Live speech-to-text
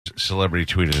celebrity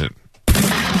tweeted it?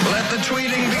 Let the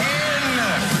tweeting begin.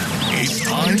 It's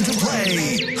time to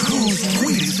play Whose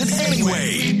Tweet Is It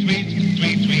Anyway?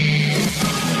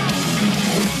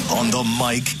 On the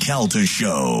Mike Calta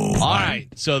Show. All right,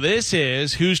 so this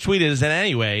is Whose Tweet Is It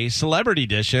Anyway? Celebrity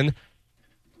Edition.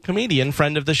 Comedian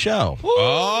friend of the show.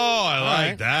 Oh, I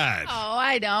like that. Oh,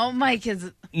 I don't. Mike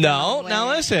is... No, now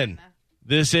listen.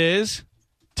 This is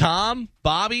Tom,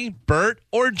 Bobby, Bert,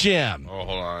 or Jim. Oh,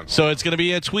 hold on. So it's going to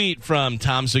be a tweet from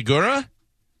Tom Segura,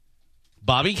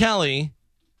 Bobby Kelly,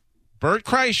 Bert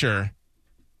Kreischer,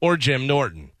 or Jim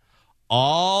Norton.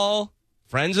 All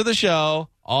friends of the show.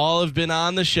 All have been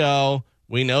on the show.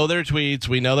 We know their tweets.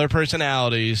 We know their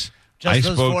personalities. Just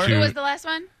those four? Who was the last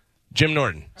one? Jim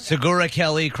Norton. Segura,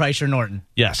 Kelly, Kreischer, Norton.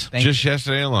 Yes. Just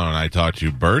yesterday alone, I talked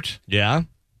to Bert, Yeah.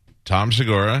 Tom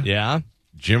Segura, Yeah.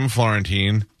 Jim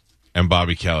Florentine, and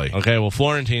Bobby Kelly. Okay, well,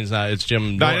 Florentine's not. It's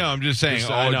Jim No, I Norton. know. I'm just saying.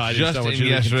 I know, I just don't want you to be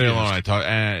yesterday confused. alone, I talked.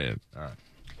 All right.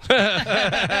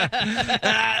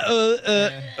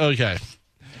 Okay.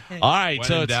 All right, When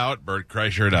so in it's doubt, Bert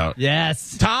Kreischer it out.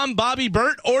 Yes. Tom, Bobby,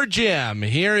 Bert, or Jim.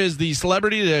 Here is the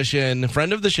celebrity edition,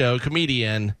 friend of the show,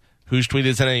 comedian, whose tweet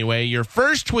is it anyway? Your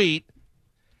first tweet.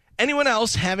 Anyone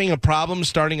else having a problem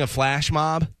starting a flash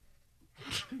mob?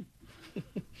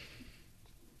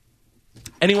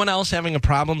 Anyone else having a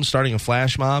problem starting a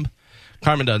flash mob?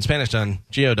 Carmen done, Spanish done,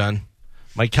 Gio done,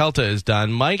 Mike Calta is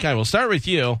done. Mike, I will start with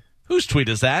you. Whose tweet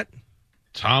is that?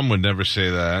 Tom would never say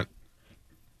that.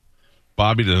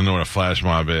 Bobby doesn't know what a flash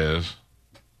mob is.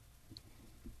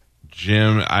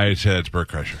 Jim, I said it's Bert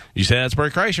Kreischer. You say that's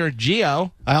Bert Kreischer.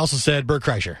 Gio. I also said Bert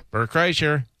Kreischer. Bert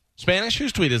Kreischer. Spanish,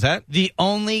 whose tweet is that? The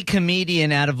only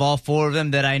comedian out of all four of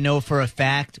them that I know for a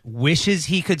fact wishes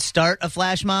he could start a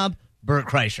flash mob, Bert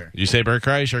Kreischer. You say Bert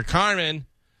Kreischer. Carmen,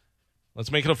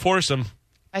 let's make it a foursome.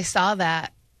 I saw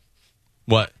that.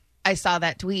 What? I saw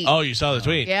that tweet. Oh, you saw the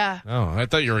tweet? Yeah. Oh, I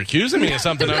thought you were accusing me of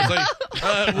something. I was like,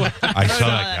 I saw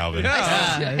that, Calvin.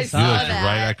 yeah. I You saw looked that.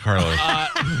 right at Carlos.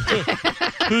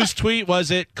 Whose tweet was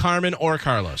it, Carmen or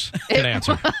Carlos? Good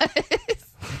answer.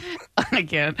 I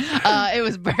can't. It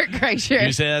was Bert Kreischer.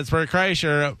 You say that's Bert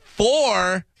Kreischer.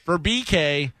 4 for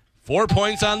BK. 4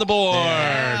 points on the board.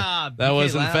 Yeah, that BK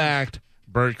was, in Lounge. fact,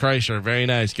 Bert Kreischer. Very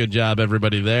nice. Good job,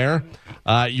 everybody there.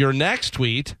 Your next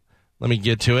tweet, let me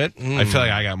get to it. I feel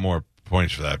like I got more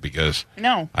points for that because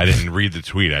No. I didn't read the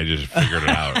tweet. I just figured it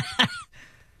out.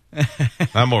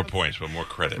 Not more points, but more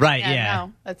credit. Right, yeah.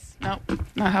 No, that's not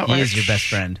how it He works. is your best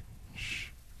friend.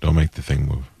 Don't make the thing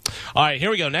move. All right,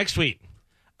 here we go. Next tweet.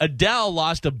 Adele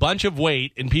lost a bunch of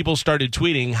weight, and people started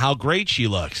tweeting how great she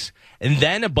looks. And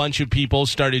then a bunch of people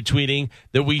started tweeting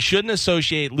that we shouldn't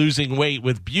associate losing weight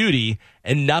with beauty,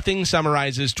 and nothing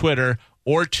summarizes Twitter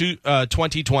or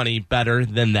 2020 better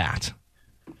than that.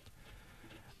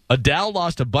 Adele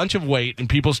lost a bunch of weight, and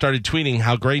people started tweeting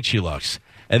how great she looks.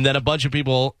 And then a bunch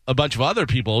of other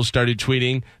people started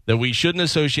tweeting that we shouldn't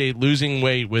associate losing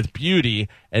weight with beauty,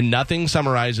 and nothing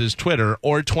summarizes Twitter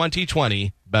or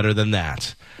 2020 better than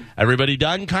that. Everybody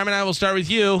done? Carmen, I will start with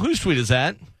you. Whose tweet is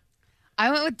that? I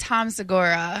went with Tom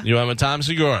Segura. You went with Tom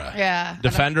Segura. Yeah.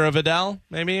 Defender of Adele,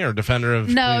 maybe? Or defender of...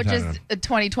 No, just a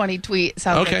 2020 tweet.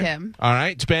 Sounds Okay. like him. All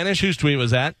right. Spanish, whose tweet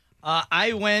was that?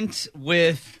 I went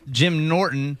with Jim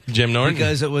Norton. Jim Norton.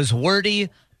 Because it was wordy,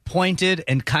 pointed,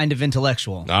 and kind of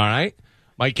intellectual. All right.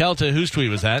 Mike Kelta, whose tweet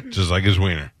was that? Just like his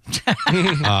wiener.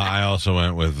 I also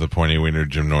went with the pointy wiener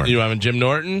Jim Norton. You went with Jim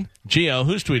Norton. Gio,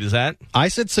 whose tweet is that? I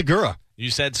said Segura. You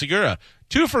said Segura.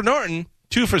 2 for Norton,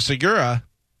 2 for Segura.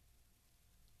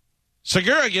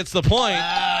 Segura gets the point.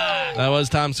 That was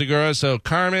Tom Segura. So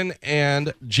Carmen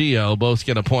and Gio both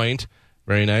get a point.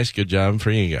 Very nice. Good job for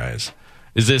you guys.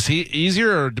 Is this easier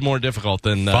or more difficult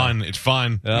than... Fun. It's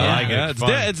fun. I like it. It's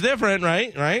fun. It's different, right?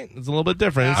 It's a little bit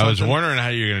different. I was wondering how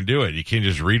you're going to do it. You can't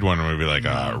just read one and be like,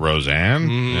 Roseanne?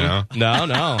 You know?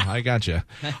 No, I got you.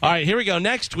 All right, here we go.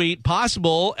 Next tweet,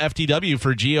 possible FTW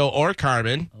for Gio or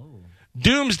Carmen.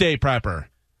 Doomsday Prepper.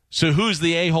 So who's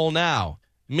the a-hole now?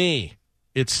 Me.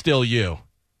 It's still you.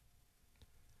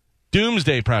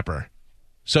 Doomsday Prepper.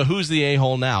 So who's the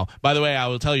a-hole now? By the way, I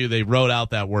will tell you they wrote out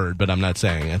that word, but I'm not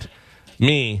saying it.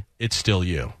 Me, it's still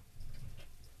you.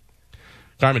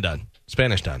 Carmen done.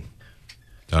 Spanish done.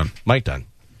 Done. Mike done.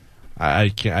 I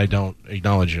don't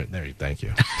acknowledge it. There, thank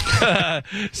you.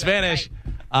 Spanish.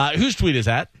 Whose tweet is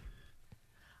that?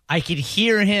 I could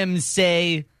hear him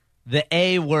say the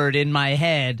A word in my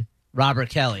head, Robert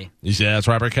Kelly. You say that's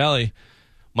Robert Kelly.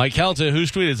 Mike Kelta,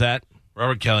 whose tweet is that?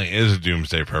 Robert Kelly is a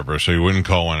doomsday prepper, so you wouldn't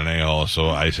call one an a-hole, so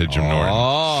I said Jim Norton.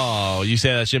 Oh, you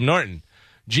say that's Jim Norton.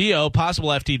 Gio, possible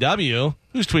FTW.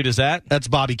 Whose tweet is that? That's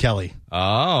Bobby Kelly.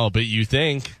 Oh, but you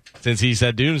think Since he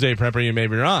said Doomsday Prepper, you may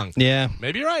be wrong. Yeah.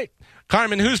 Maybe you're right.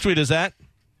 Carmen, whose tweet is that?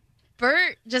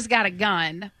 Bert just got a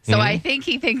gun, so I think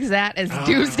he thinks that is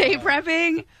doomsday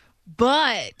prepping,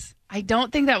 but I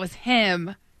don't think that was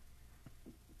him.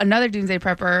 Another doomsday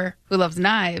prepper who loves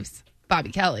knives,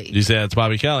 Bobby Kelly. You say that's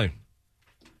Bobby Kelly.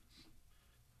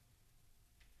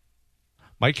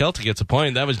 Mike Calta gets a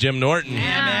point. That was Jim Norton.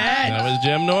 That was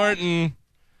Jim Norton.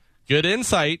 Good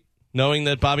insight, knowing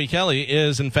that Bobby Kelly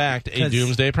is, in fact, a 'Cause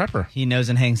doomsday prepper. He knows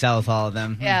and hangs out with all of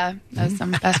them. Yeah, those are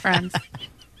some best friends.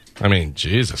 I mean,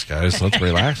 Jesus, guys, let's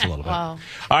relax a little bit. Wow.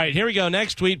 All right, here we go.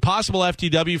 Next tweet, possible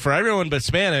FTW for everyone but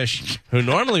Spanish, who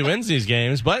normally wins these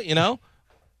games, but, a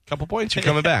couple points, you're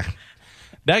coming back.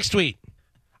 Next tweet,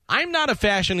 I'm not a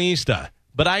fashionista,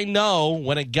 but I know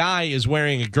when a guy is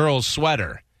wearing a girl's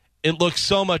sweater, it looks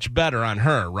so much better on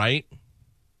her, right?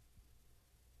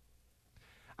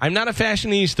 I'm not a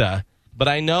fashionista, but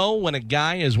I know when a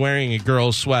guy is wearing a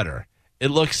girl's sweater, it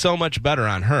looks so much better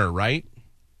on her, right?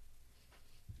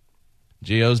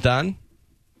 Gio's done.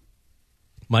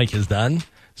 Mike is done.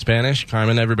 Spanish,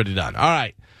 Carmen, everybody done. All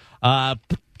right.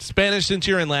 Spanish, since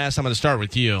you're in last, I'm going to start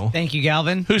with you. Thank you,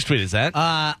 Galvin. Whose tweet is that?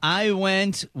 I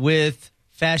went with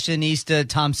fashionista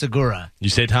Tom Segura. You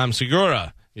say Tom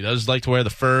Segura. He does like to wear the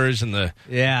furs and the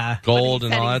Yeah. gold But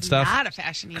and he said all that he's stuff. Not a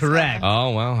fashionista. Correct. Oh,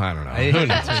 well, I don't know. Who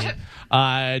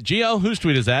knows? Gio, whose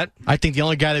tweet is that? I think the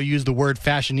only guy that used the word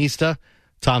fashionista,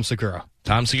 Tom Segura.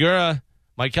 Tom Segura.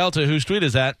 Mike Calta, whose tweet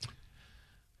is that?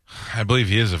 I believe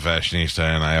he is a fashionista,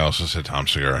 and I also said Tom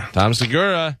Segura. Tom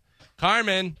Segura.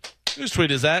 Carmen, whose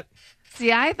tweet is that?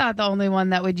 See, I thought the only one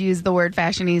that would use the word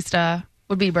fashionista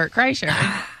would be Bert Kreischer.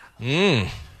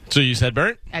 So you said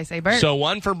Bert? I say Bert. So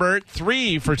 1 for Bert,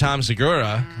 3 for Tom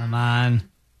Segura. Come on.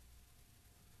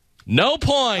 No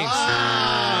points.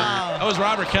 That was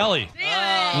Robert Kelly.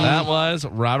 That was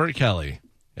Robert Kelly.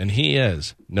 And he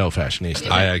is no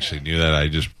fashionista. I actually knew that.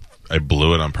 I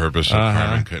blew it on purpose so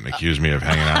Carmen couldn't accuse me of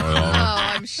hanging out with all of them. Oh,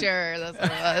 I'm sure that's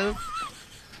what it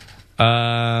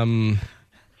was.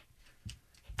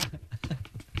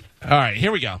 All right,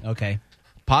 here we go. Okay.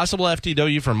 Possible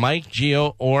FTW for Mike,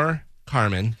 Gio, or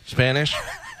Carmen. Spanish?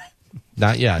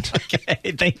 Not yet.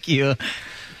 Okay, thank you.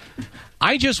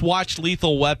 I just watched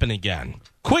Lethal Weapon again.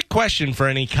 Quick question for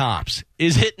any cops.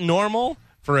 Is it normal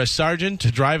for a sergeant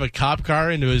to drive a cop car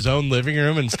into his own living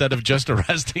room instead of just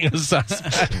arresting a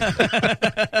suspect?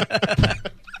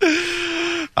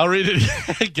 I'll read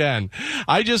it again.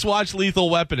 I just watched Lethal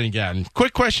Weapon again.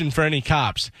 Quick question for any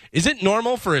cops. Is it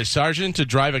normal for a sergeant to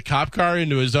drive a cop car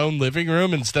into his own living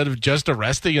room instead of just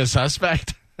arresting a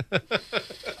suspect?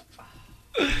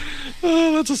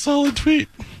 Oh, that's a solid tweet.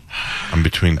 I'm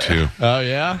between two. Oh,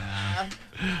 yeah?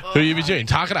 Who are you between?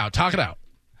 Talk it out. Talk it out.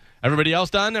 Everybody else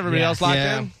done? Everybody else locked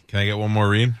in? Can I get one more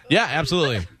read? Yeah,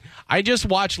 absolutely. I just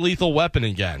watched Lethal Weapon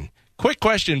again. Quick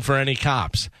question for any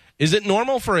cops. Is it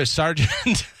normal for a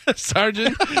sergeant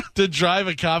to drive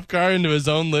a cop car into his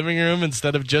own living room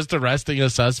instead of just arresting a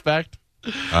suspect?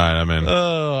 All right, I'm in. Oh,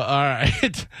 all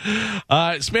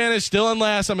right. Spanish, still in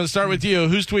last. I'm going to start with you.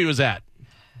 Whose tweet was that?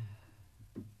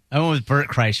 I went with Bert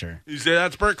Kreischer. You say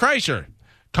that's Bert Kreischer.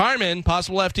 Carmen,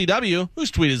 possible FTW.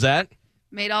 Whose tweet is that?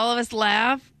 Made all of us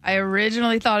laugh. I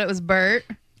originally thought it was Bert.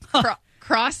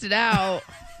 Crossed it out.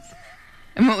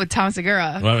 And went with Tom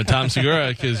Segura. Well, with Tom Segura,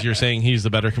 because you're saying he's the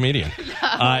better comedian.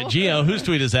 Gio, whose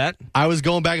tweet is that? I was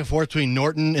going back and forth between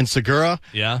Norton and Segura.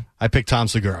 Yeah. I picked Tom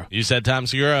Segura. You said Tom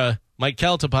Segura. Mike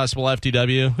Calta, possible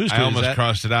FTW. Whose tweet I is almost that?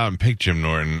 crossed it out and picked Jim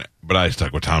Norton, but I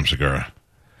stuck with Tom Segura.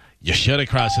 You should have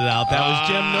crossed it out. That was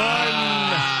Jim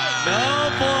Norton. No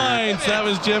points. That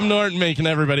was Jim Norton making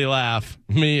everybody laugh.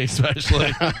 Me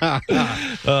especially.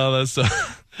 Oh, that's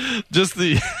just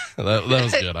the... that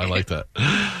was good. I like that.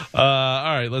 All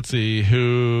right, let's see.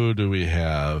 Who do we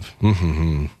have?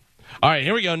 All right,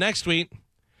 here we go. Next tweet.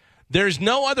 There's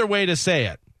no other way to say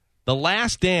it. The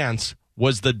Last Dance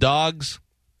was the dog's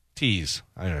tease.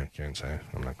 I can't say it.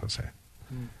 I'm not going to say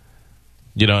it.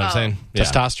 You know what I'm saying? Yeah.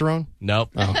 Testosterone? Nope.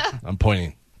 I'm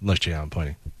pointing. Look, Gia, I'm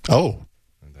pointing. Oh.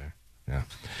 Right there. Yeah.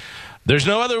 There's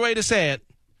no other way to say it.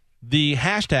 The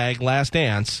hashtag Last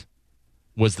Dance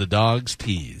was the dog's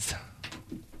tease.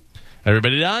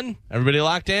 Everybody done? Everybody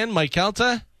locked in? Mike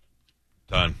Calta?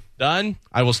 Done. Done?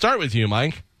 I will start with you,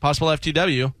 Mike. Possible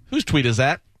FTW. Whose tweet is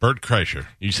that? Bert Kreischer.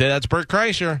 You say that's Bert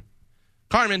Kreischer.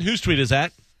 Carmen, whose tweet is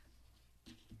that?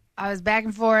 I was back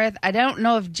and forth. I don't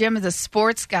know if Jim is a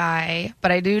sports guy,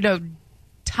 but I do know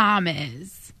Tom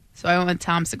is. So I went with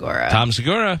Tom Segura. Tom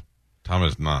Segura. Tom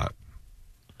is not.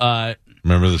 Uh,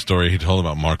 Remember the story he told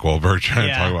about Mark Wahlberg trying to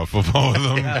Yeah. talk about football with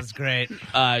him? That was great.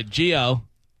 Gio.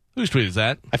 Whose tweet is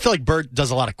that? I feel like Bert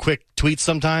does a lot of quick tweets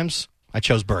sometimes. I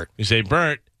chose Bert. You say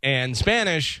Bert. And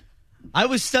Spanish. I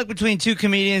was stuck between two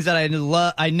comedians that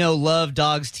I know love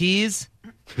dogs' tease.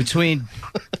 Between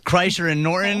Kreischer and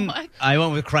Norton, I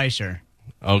went with Kreischer.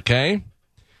 Okay.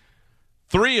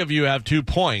 3 of you have 2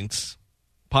 points.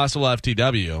 Possible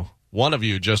FTW. 1 of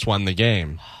you just won the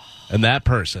game. And that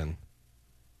person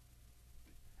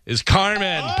is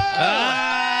Carmen.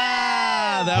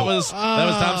 That was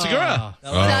Tom Segura.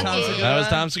 That was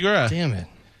Tom Segura. Damn it.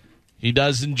 He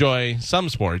does enjoy some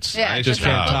sports. Yeah, I just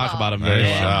can't talk about them very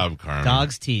Nice well. job, Carmen.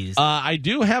 Dogs' tease. I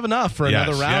do have enough for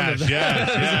another round of that.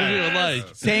 If you would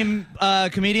like. Same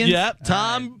comedians? Yep.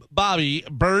 Tom, Bobby,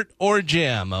 Bert, or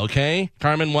Jim. Okay.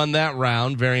 Carmen won that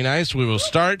round. Very nice. We will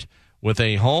start with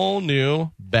a whole new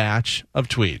batch of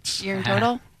tweets. Year in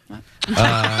total?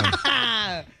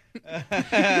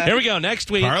 Here we go. Next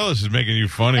tweet. Carlos is making you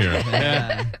funnier.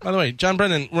 By the way, John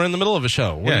Brennan, we're in the middle of a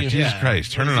show. What Yeah, are you- Jesus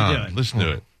Christ. Turn it What's he on. doing? Listen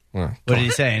to it. What did he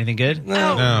say? Anything good?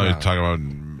 No, he's talking about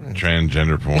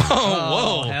transgender porn.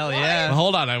 Oh, whoa. Hell Well, yeah.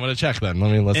 hold on. I want to check then. Let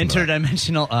me listen to that.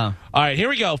 Interdimensional. All right, here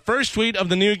we go. First tweet of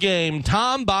the new game.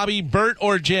 Tom, Bobby, Bert,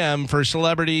 or Jim for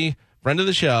celebrity friend of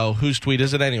the show. Whose tweet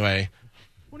is it anyway?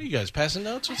 What are you guys, passing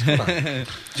notes? What's going on? You got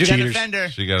Cheaters. defender.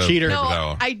 She got a Cheater. paper No,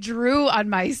 towel. I drew on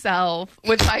myself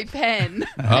with my pen.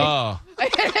 Oh.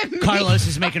 Carlos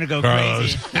is making her go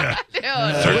Carlos. crazy.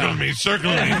 Yeah. Dude, Circle me, circle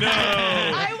me. No.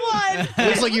 I won.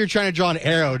 Looks like you were trying to draw an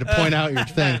arrow to point out your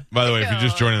thing. By the way, if you're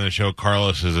just joining the show,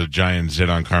 Carlos is a giant zit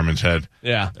on Carmen's head.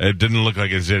 Yeah. It didn't look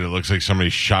like a zit. It looks like somebody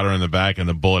shot her in the back and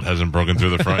the bullet hasn't broken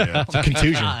through the front yet. It's a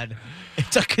contusion. God.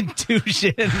 It's a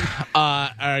contusion.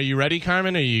 Are you ready,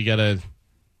 Carmen, or you got to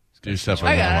do stuff?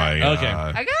 I got Oh, it. my Okay.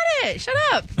 God. I got it. Shut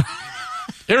up.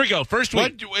 Here we go. First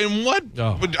tweet. What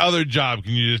Oh. other job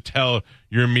can you just tell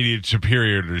your immediate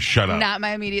superior to shut up? Not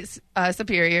my immediate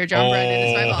superior. John Brennan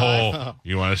is my boss.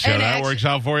 You want to see how And that actu- works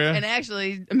out for you? And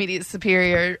actually, immediate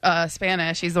superior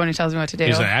Spanish. He's the one who tells me what to do.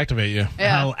 He's going to activate you.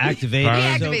 Yeah. How activated.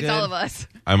 He so activates good. all of us.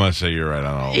 I must say you're right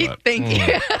on all of that. Thank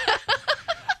you.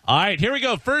 All right, here we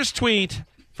go. First tweet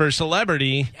for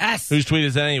celebrity. Yes. Whose tweet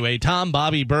is that anyway? Tom,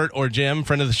 Bobby, Bert, or Jim,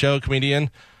 friend of the show, comedian.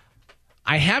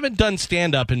 I haven't done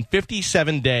stand-up in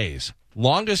 57 days.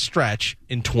 Longest stretch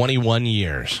in 21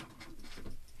 years.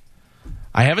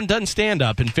 I haven't done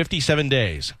stand-up in 57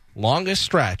 days. Longest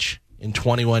stretch in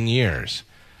 21 years.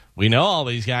 We know all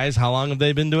these guys. How long have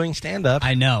they been doing stand-up?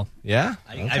 I know. Yeah?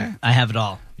 Okay. I have it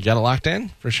all. You got it locked in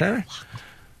for sure?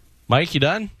 Mike, you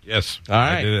done? Yes. All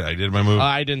right. I did it. I did my move.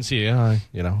 I didn't see you.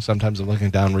 Sometimes I'm looking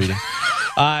down reading.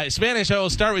 Spanish, I will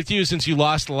start with you since you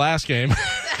lost the last game.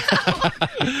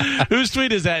 Whose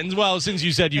tweet is that? And, well, since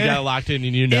you said you got it locked in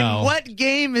and you know. In what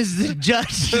game is the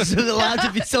judge allowed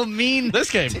to be so mean?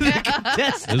 This game. This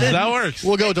That's is how it works.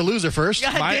 We'll go with the loser first.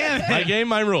 God damn it. My game,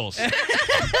 my rules.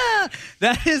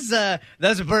 That's a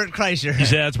Bert Kreischer. You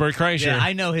say that's Bert Kreischer. Yeah,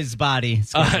 I know his body.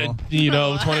 schedule.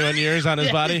 21 years on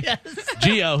his body? Yes.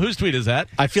 Gio, whose tweet is that?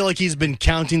 I feel like he's been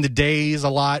counting the days a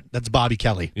lot. That's Bobby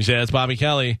Kelly. You say that's Bobby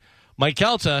Kelly. Mike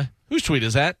Calta, whose tweet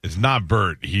is that? It's not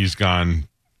Bert. He's gone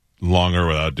longer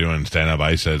without doing stand-up.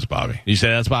 I said it's Bobby. You say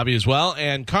that's Bobby as well.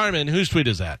 And Carmen, whose tweet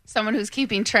is that? Someone who's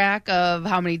keeping track of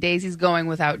how many days he's going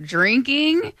without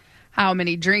drinking, how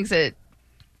many drinks it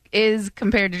is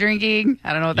compared to drinking.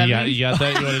 I don't know what that means. You got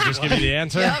that? You want to just give me the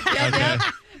answer? Yep.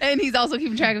 And he's also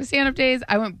keeping track of stand-up days.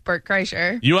 I went Bert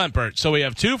Kreischer. You went Bert. So we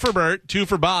have 2 for Bert, 2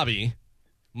 for Bobby.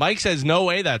 Mike says no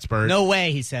way that's Bert. No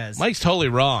way, he says. Mike's totally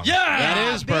wrong. Yeah,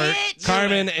 that is Bert. bitch.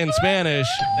 Carmen and Spanish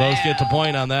both get the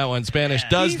point on that one. Spanish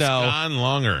does He's know gone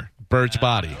longer. Bert's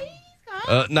body.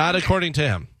 Not according to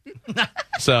him.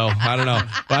 So I don't know.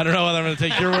 I don't know whether I'm going to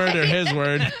take your word or his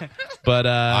word. But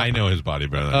I know his body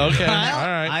better than you. okay. All Well,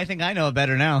 right. I think I know it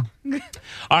better now. All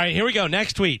right. Here we go.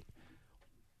 Next tweet.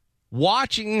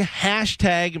 Watching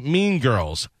hashtag Mean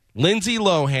Girls. Lindsay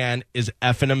Lohan is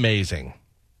effing amazing.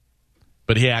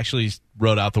 But he actually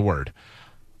wrote out the word.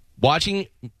 Watching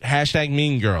hashtag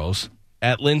Mean Girls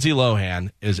at Lindsay Lohan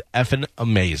is effing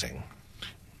amazing.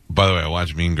 By the way, I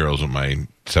watched Mean Girls with my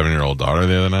 7-year-old daughter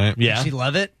the other night. Yeah. Did she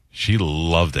love it? She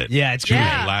loved it. Yeah, it's She was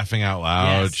great. laughing out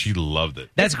loud. Yes. She loved it.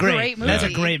 That's It's a great. great That's a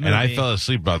movie. great movie. And I fell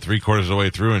asleep about 3/4 of the way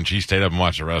through, and she stayed up and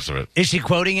watched the rest of it. Is she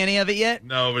quoting any of it yet?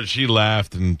 No, but she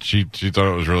laughed, and she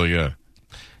thought it was really good.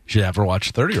 She'd have her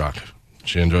watch 30 Rock.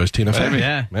 She enjoys Tina Fey. Maybe.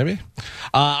 Yeah. Maybe.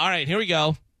 All right, here we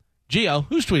go. Gio,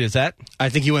 whose tweet is that? I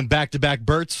think he went back-to-back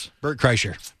Bert's. Bert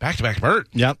Kreischer. Back-to-back Bert.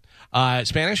 Yep.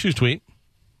 Spanish, whose tweet?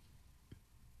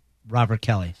 Robert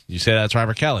Kelly. You say that's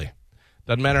Robert Kelly.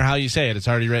 Doesn't matter how you say it. It's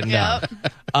already written Yep.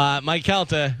 down. Mike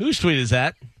Calta, whose tweet is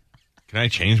that? Can I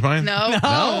change mine? No.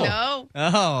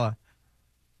 Oh.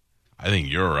 I think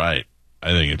you're right.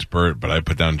 I think it's Bert, but I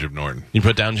put down Jim Norton. You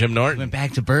put down Jim Norton. Went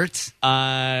back to Bert's.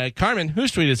 Carmen,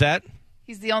 whose tweet is that?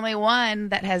 He's the only one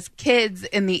that has kids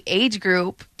in the age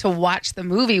group to watch the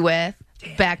movie with.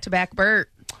 Back to back Bert.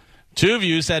 2 of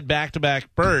you said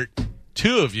back-to-back Bert.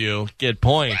 2 of you get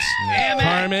points.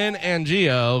 Carmen and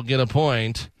Gio get a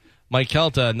point. Mike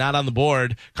Calta not on the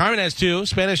board. Carmen has 2.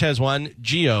 Spanish has 1.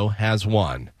 Gio has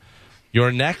 1.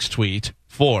 Your next tweet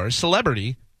for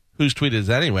celebrity, whose tweet is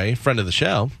anyway, friend of the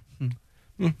show.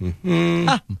 Let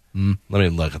me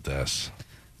look at this.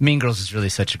 Mean Girls is really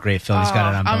such a great film. He's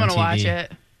got it on I'm Bone going to TV. watch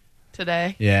it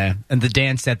today. Yeah, and the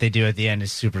dance that they do at the end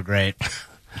is super great.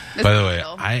 By the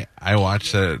way, I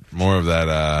watched more of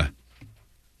that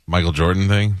Michael Jordan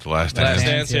thing, The Last Dance. Last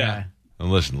Dance, yeah. And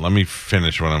listen, let me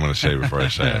finish what I'm going to say before I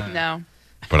say it. No.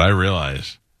 But I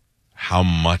realize how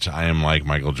much I am like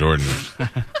Michael Jordan.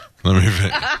 Let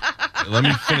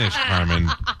me finish, Carmen,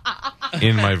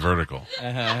 in my vertical.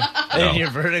 In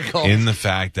your vertical. In the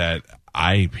fact that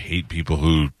I hate people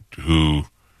who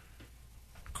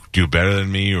do better than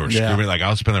me or screw me. Like,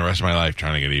 I'll spend the rest of my life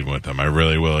trying to get even with them. I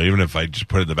really will. Even if I just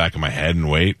put it in the back of my head and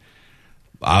wait.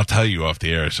 I'll tell you off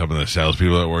the air some of the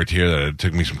salespeople that worked here that it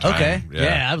took me some time. Okay.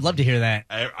 Yeah, I would love to hear that.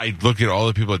 I look at all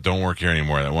the people that don't work here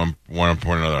anymore. That one point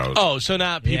or another. So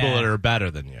not people that are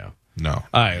better than you. No. All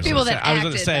right, People that I was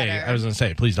going acted to say. better. I was going to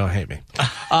say. Please don't hate me.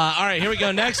 All right, here we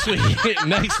go. Next tweet.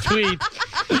 Next tweet.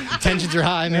 Tensions are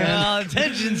high, man. Well,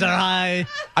 tensions are high.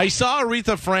 I saw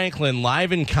Aretha Franklin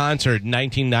live in concert in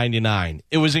 1999.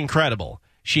 It was incredible.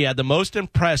 She had the most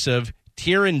impressive,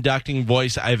 tear-inducting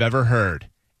voice I've ever heard,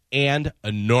 and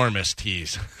enormous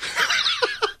tease.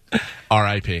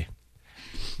 R.I.P.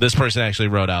 This person actually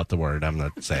wrote out the word. I'm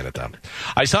not saying it, though.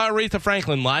 I saw Aretha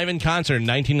Franklin live in concert in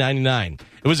 1999.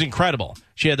 It was incredible.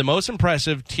 She had the most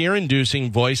impressive,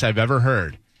 tear-inducing voice I've ever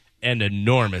heard, and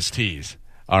enormous tease.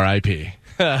 R.I.P.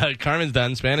 Carmen's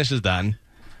done. Spanish is done.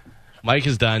 Mike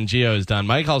is done. Gio is done.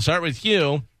 Mike, I'll start with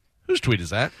you. Whose tweet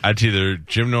is that? It's either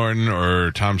Jim Norton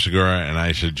or Tom Segura, and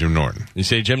I said Jim Norton. You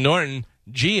say Jim Norton.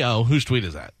 Gio, whose tweet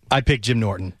is that? I picked Jim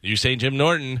Norton. You say Jim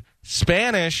Norton.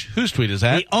 Spanish, whose tweet is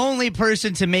that? The only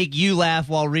person to make you laugh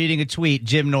while reading a tweet,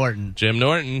 Jim Norton. Jim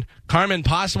Norton. Carmen,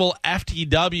 possible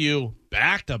FTW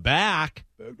back-to-back.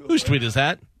 Whose tweet is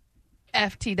that?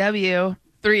 FTW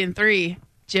 3 and 3.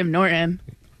 Jim Norton.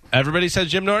 Everybody says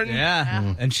Jim Norton?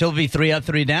 Yeah. And she'll be 3 up,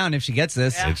 3 down if she gets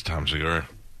this. It's Tom Segura.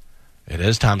 It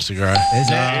is Tom Segura. Is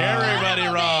it? Everybody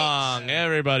wrong.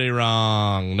 Everybody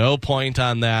wrong. No point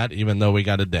on that, even though we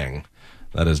got a ding.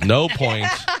 That is no point.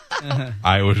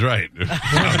 I was right.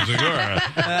 Tom Segura.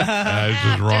 I was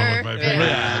just wrong with my pick.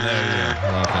 Yeah, there you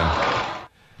go. Okay.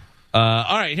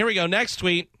 All right, here we go. Next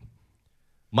tweet.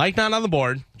 Mike not on the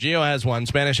board. Gio has 1.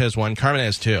 Spanish has 1. Carmen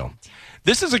has 2.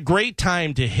 This is a great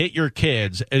time to hit your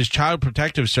kids as Child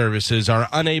Protective Services are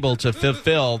unable to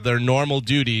fulfill their normal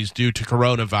duties due to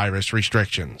coronavirus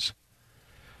restrictions.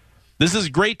 This is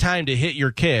a great time to hit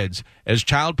your kids as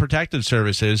Child Protective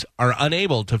Services are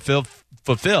unable to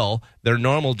fulfill their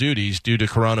normal duties due to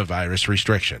coronavirus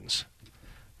restrictions.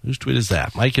 Whose tweet is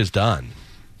that? Mike is done.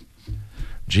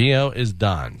 Gio is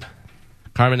done.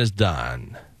 Carmen is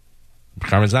done.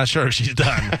 Carmen's not sure if she's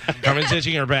done. Carmen's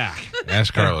itching her back.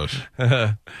 Ask Carlos.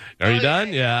 Are you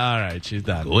done? Yeah, all right. She's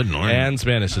done. Good, Norton. And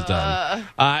Spanish is done.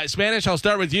 Spanish, I'll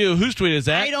start with you. Whose tweet is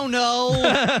that? I don't know.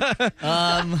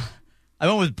 I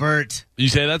went with Bert. You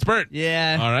say that's Bert?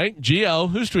 Yeah. All right. Gio,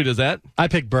 whose tweet is that? I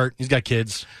picked Bert. He's got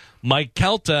kids. Mike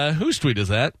Calta, whose tweet is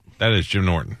that? That is Jim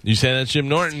Norton. You say that's Jim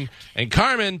Norton. And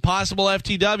Carmen, possible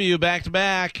FTW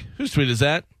back-to-back. Whose tweet is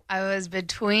that? I was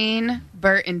between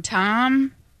Bert and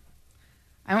Tom.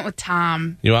 I went with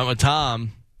Tom. You went with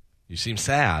Tom. You seem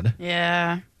sad.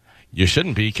 Yeah. You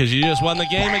shouldn't be because you just won the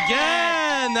game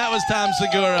again. That was Tom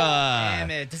Segura.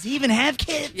 Damn it. Does he even have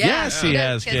kids? Yeah. Yes, he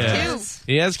has kids.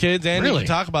 He has kids, and you Really? can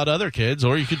talk about other kids,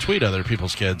 or you could tweet other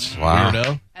people's kids. Wow.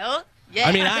 Weirdo. Oh, yeah.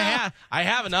 I mean, I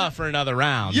have enough for another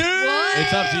round. What?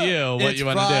 It's up to you what It's you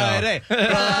want Friday. to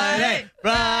do.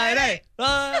 Friday.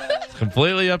 It's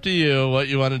completely up to you what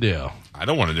you want to do. I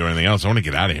don't want to do anything else. I want to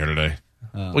get out of here today.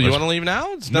 Well, you want to leave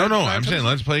now? It's No, not- I'm saying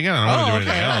let's play again. I don't want to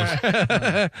do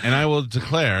anything else. And I will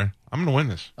declare I'm going to win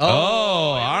this. Oh,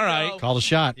 all right. Call the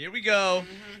shot. Here we go.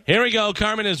 Here we go.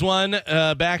 Carmen has won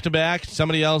back-to-back.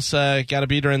 Somebody else got a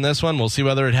beater in this one. We'll see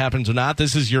whether it happens or not.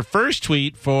 This is your first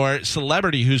tweet for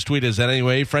celebrity whose tweet is that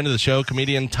anyway. Friend of the show,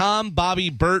 comedian Tom, Bobby,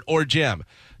 Bert, or Jim.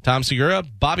 Tom Segura,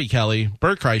 Bobby Kelly,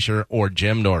 Bert Kreischer, or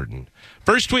Jim Norton.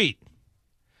 First tweet.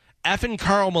 Effin'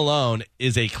 Karl Malone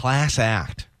is a class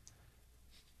act.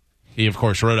 He, of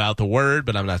course, wrote out the word,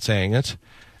 but I'm not saying it.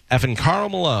 Effin' Karl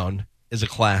Malone is a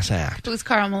class act. Who's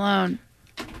Carl Malone?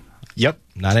 Yep.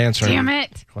 Not answering Damn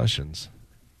it. questions.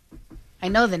 I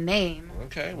know the name.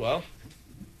 Okay, well.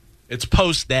 It's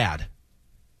post-dad.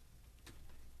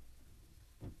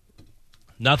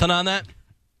 Nothing on that?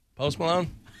 Post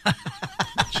Malone?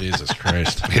 Jesus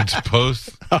Christ. It's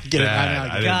post. Get it right now. I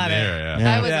didn't Got it. hear,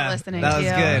 yeah. I wasn't listening that to was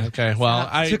you. good. Okay, well,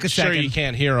 Took I'm a sure second. you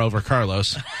can't hear over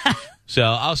Carlos. So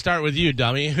I'll start with you,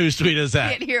 dummy. Whose tweet is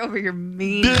that? Can't hear over your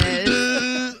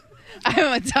meanness.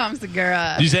 I'm with Tom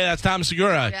Segura. You say that's Tom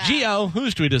Segura. Yeah. Gio,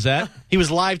 whose tweet is that? He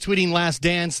was live tweeting Last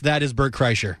Dance. That is Bert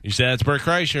Kreischer. You say that's Bert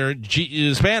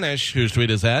Kreischer. Spanish, whose tweet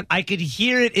is that? I could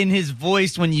hear it in his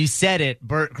voice when you said it,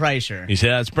 Bert Kreischer. You say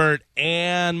that's Bert.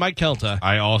 And Mike Calta.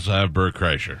 I also have Bert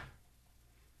Kreischer.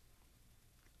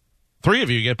 3 of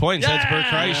you get points. That's Bert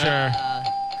Kreischer.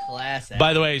 Classic.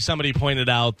 By the way, somebody pointed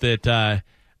out that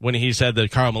when he said that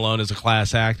Karl Malone is a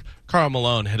class act, Karl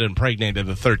Malone had impregnated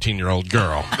a 13-year-old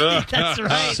girl. That's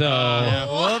right. So,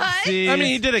 Whoopsie. I mean,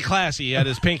 he did it classy. He had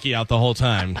his pinky out the whole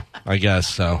time, I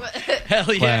guess. So,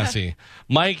 hell yeah. classy.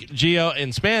 Mike, Gio,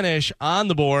 in Spanish on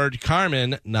the board.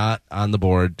 Carmen, not on the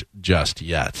board just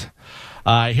yet.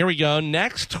 Here we go.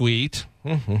 Next tweet.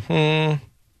 This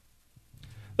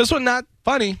one not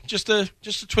funny, just a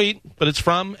tweet, but it's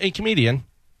from a comedian.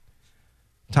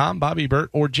 Tom, Bobby, Bert,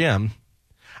 or Jim.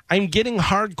 I'm getting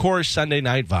hardcore Sunday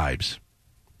night vibes.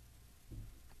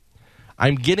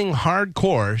 I'm getting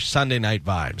hardcore Sunday night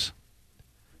vibes.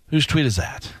 Whose tweet is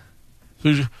that?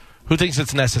 Who thinks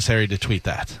it's necessary to tweet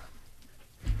that?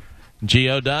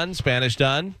 Gio done, Spanish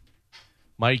done,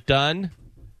 Mike done,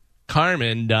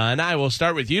 Carmen done. I will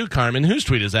start with you, Carmen. Whose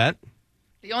tweet is that?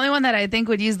 The only one that I think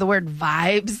would use the word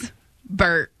vibes,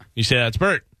 Bert. You say that's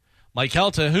Bert. Mike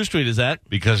Calta, whose tweet is that?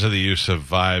 Because of the use of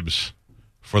vibes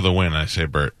for the win, I say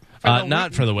Bert.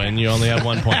 Not for the win. You only have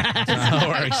 1 point. That's not how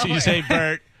it works. You say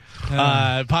Bert,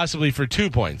 possibly for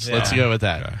 2 points. Yeah. Let's go with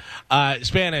that.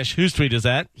 Spanish, whose tweet is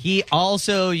that? He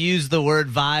also used the word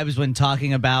vibes when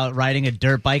talking about riding a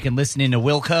dirt bike and listening to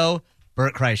Wilco,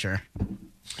 Bert Kreischer.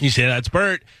 You say that's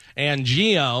Bert. And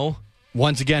Gio.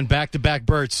 Once again, back-to-back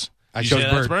Berts. I You chose say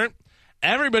that's Bert. Bert.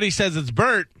 Everybody says it's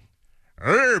Bert.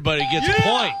 Everybody gets a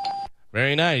point.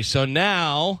 Very nice. So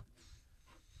now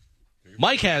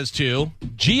Mike has 2,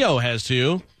 Gio has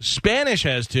 2, Spanish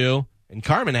has 2, and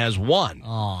Carmen has 1.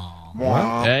 Aw.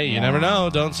 Well, hey, you never know.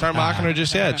 Don't start mocking her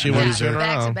just yet. She won't turn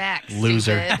Back to around. back.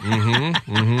 Loser. Are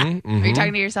you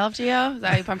talking to yourself, Gio? Is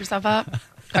that how you pump yourself up?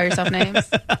 Call yourself names?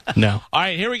 No. All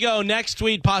right, here we go. Next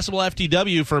tweet, possible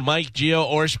FTW for Mike, Gio,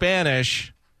 or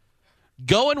Spanish.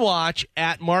 Go and watch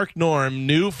at Mark Norm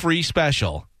new free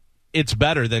special. It's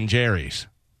better than Jerry's.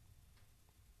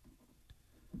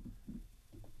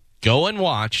 Go and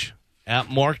watch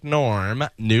at Mark Norm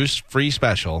new free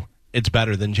special. It's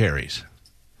better than Jerry's.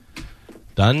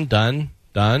 Done.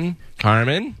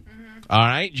 Carmen. All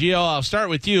right, Gio, I'll start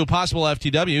with you. Possible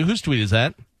FTW. Whose tweet is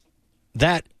that?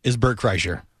 That is Bert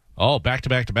Kreischer. Oh, back to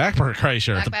back Bert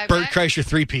Kreischer. Back. Bert Kreischer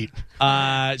three-peat.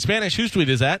 Spanish, whose tweet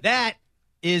is that? That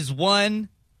is one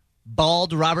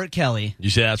bald Robert Kelly. You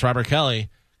say that's Robert Kelly.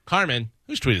 Carmen,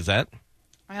 whose tweet is that?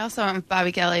 I also went with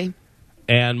Bobby Kelly.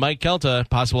 And Mike Calta,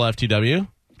 possible FTW.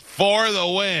 For the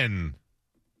win.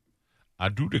 I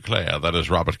do declare that is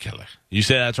Robert Kelly. You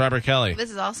say that's Robert Kelly.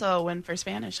 This is also a win for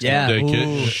Spanish, too. Yeah. If Ooh.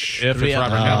 it's Robert Let me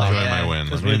Kelly. enjoy my win.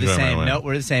 Because Let me we're the enjoy my same. win. Nope,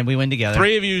 we're the same. We win together.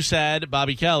 3 of you said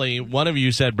Bobby Kelly. 1 of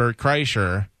you said Bert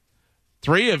Kreischer.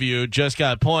 3 of you just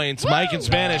got points. Mike and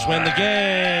Spanish win the game.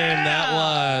 That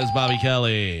was Bobby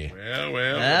Kelly.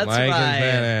 Well. That's Mike right.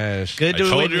 and Spanish. Good I to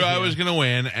told win you with I was going to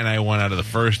win, and I won out of the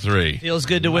first 3. Feels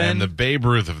good to I win. am the Babe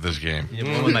Ruth of this game.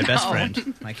 Yeah, with my best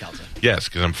friend, Mike Calta. Yes,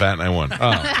 because I'm fat and I won.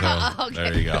 Oh, so,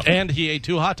 there you go. And he ate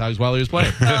 2 hot dogs while he was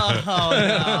playing. Oh, no.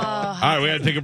 All right, we got to take a